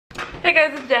Hey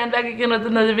guys, it's Jan back again with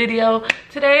another video.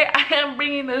 Today I am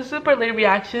bringing a super late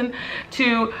reaction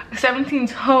to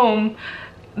 17's Home.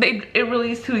 It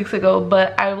released 2 weeks ago,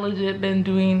 but I've legit been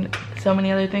doing so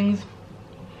many other things,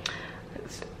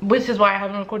 which is why I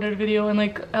haven't recorded a video in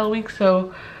like a week.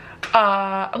 So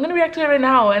I'm gonna react to it right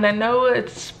now, and I know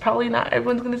it's probably not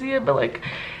everyone's gonna see it, but like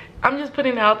I'm just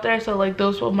putting it out there so like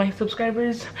those of my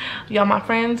subscribers, y'all my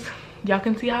friends, y'all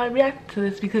can see how I react to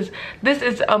this, because this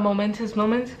is a momentous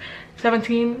moment.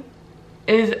 17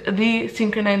 is the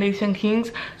synchronization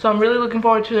kings, so I'm really looking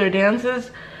forward to their dances.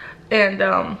 And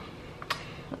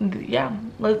yeah,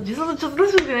 let's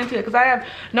just get into it, because I have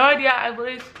no idea. I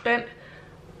literally spent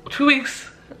 2 weeks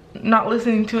not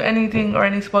listening to anything or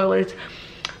any spoilers,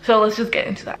 so let's just get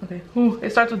into that. Okay. Ooh,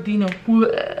 it starts with Dino. Ooh,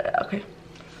 okay,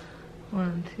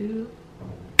 1, 2.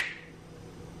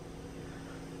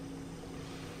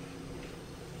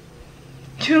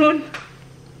 June.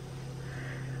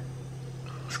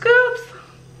 Scoops.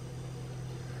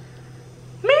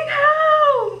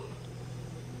 Ming-Hao.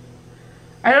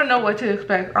 I don't know what to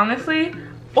expect, honestly.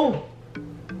 Oh.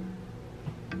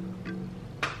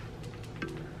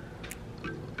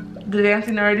 The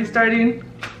dancing already starting.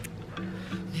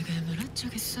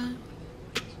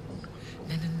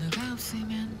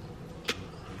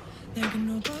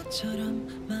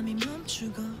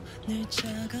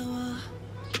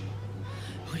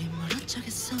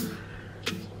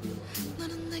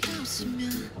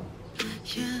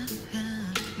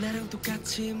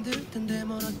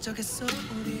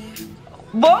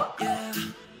 뭐?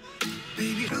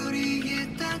 Baby,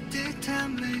 우리의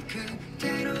따뜻함을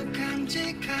그대로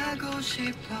간직하고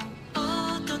싶어.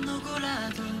 어떤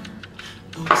누구라도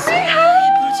사이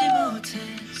보지 못해.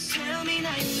 Tell me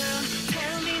right now,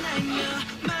 tell me right now.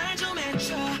 말 좀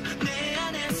해줘 내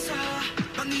안에서.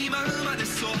 넌 네 마음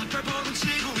안에서 발버둥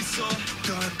치고 있어.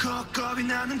 덜컥 겁이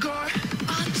나는 걸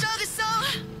어쩌겠어.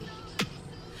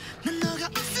 난 너가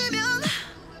없으면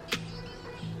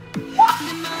내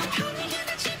마음 편히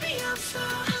가는 집이 없어.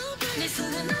 내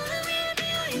손은 너를 위해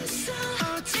비어있어.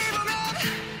 어찌 보면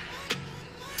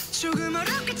조금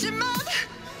어렵겠지만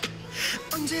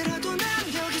언제라도 난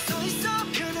여기 서 있어.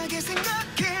 편하게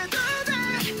생각해도 돼.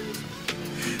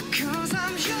 Cause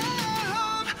I'm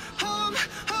home, home,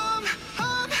 home,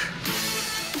 home.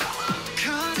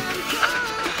 Cause I'm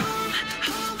home,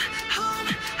 home, home,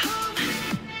 home.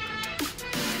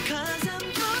 Cause I'm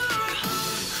home,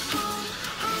 home,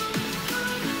 home,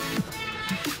 home.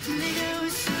 네가 올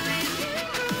수 있는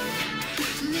곳,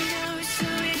 네가 올 수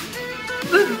있는 곳.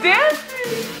 This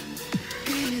dancing.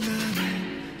 이미 나는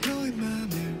너의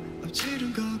맘을 엎치른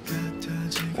것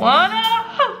같아지고. Wanna?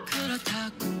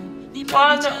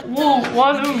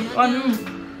 Wanu.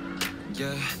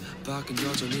 Yeah, 밖은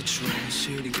여전히 추워.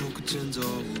 시리고 끝은 더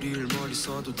우리를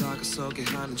멀리서도 다가서게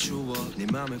하는 추억. 네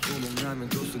맘에 구멍 나면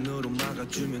두 손으로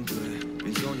막아주면 돼.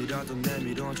 빈손이라도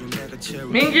내밀어줘 내가 채워.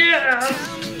 Mingy.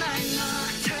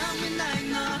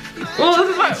 Oh, this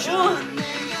is my. Oh.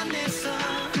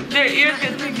 Their ears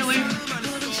get tingly.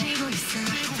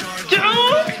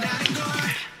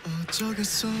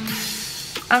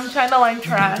 I'm trying to like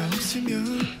trash.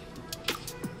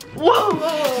 Whoa,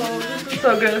 whoa, this is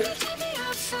so good.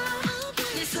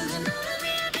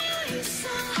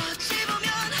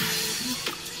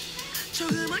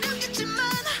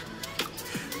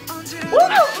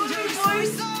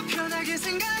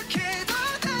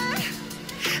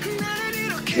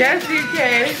 Yes, you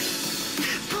can.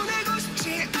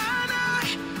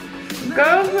 Go,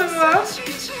 Simba.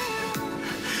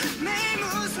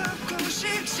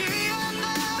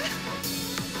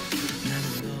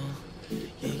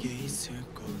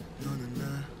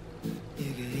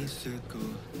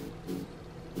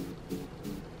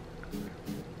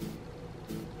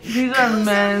 These are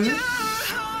men.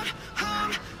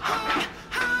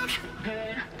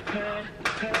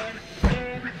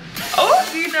 Oh,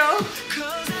 Dino.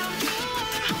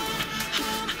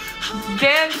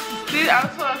 Dance. See,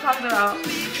 that's what I'm talking about.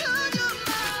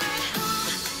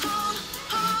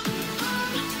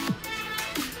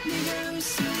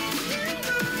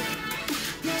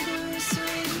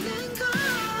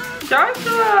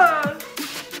 Joshua.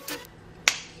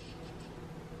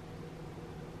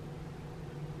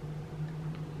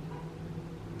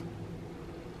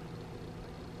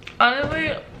 Honestly,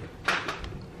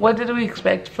 what did we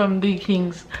expect from the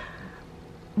Kings?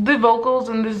 The vocals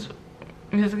in this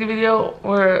music video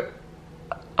were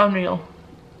unreal.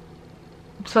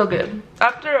 So good.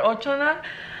 After Ochona,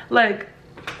 like,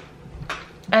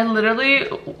 I literally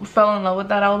fell in love with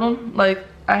that album. Like,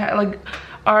 I had like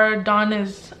our dawn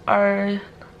is hotter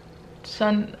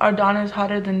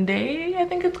than day, I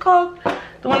think it's called.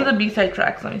 The one of the B-side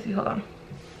tracks. Let me see, hold on.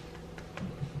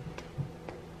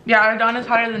 Yeah, Dawn is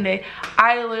Hotter Than Day.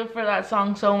 I live for that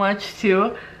song so much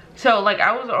too. So like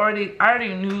I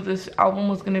already knew this album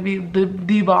was gonna be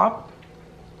the bop.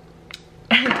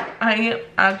 And I am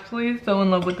actually so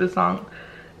in love with this song.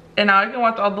 And now I can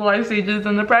watch all the live stages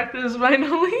and the practice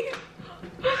finally.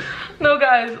 No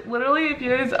guys, literally if you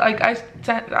guys like I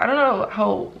don't know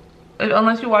how,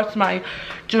 unless you watched my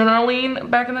journaling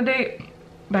back in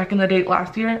the day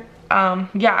last year.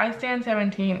 Yeah, I stand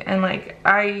 17 and like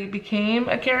I became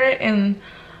a carrot and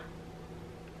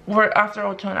after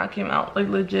Ochona came out, like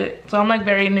legit. So I'm like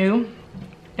very new.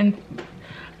 But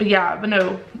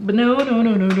no.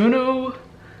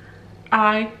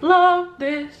 I love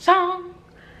this song.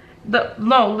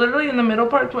 Literally in the middle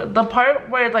part, the part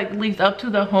where it like leads up to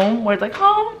the home, where it's like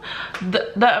home,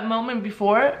 that moment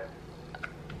before.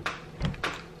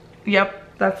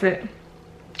 Yep, that's it.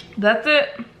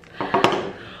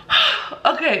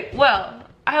 Okay, well,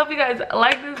 I hope you guys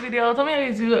like this video. Tell me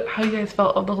how you guys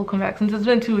felt of the whole comeback since it's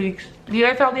been 2 weeks. Do you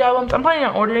guys have the albums? I'm planning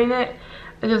on ordering it.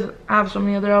 I have so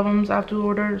many other albums I have to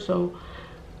order, so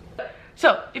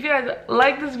if you guys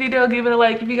like this video, give it a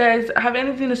like. If you guys have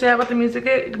anything to say about the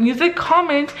music,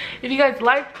 comment. If you guys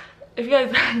if you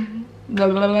guys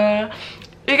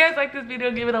like this video,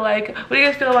 give it a like. What do you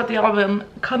guys feel about the album?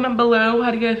 Comment below.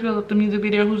 How do you guys feel about the music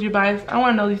video? Who's your bias? I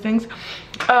want to know these things.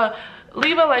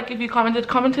 Leave a like if you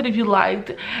commented if you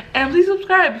liked, and please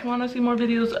subscribe if you want to see more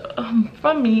videos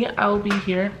from me. I'll be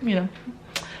here, you know.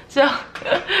 So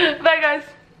bye guys.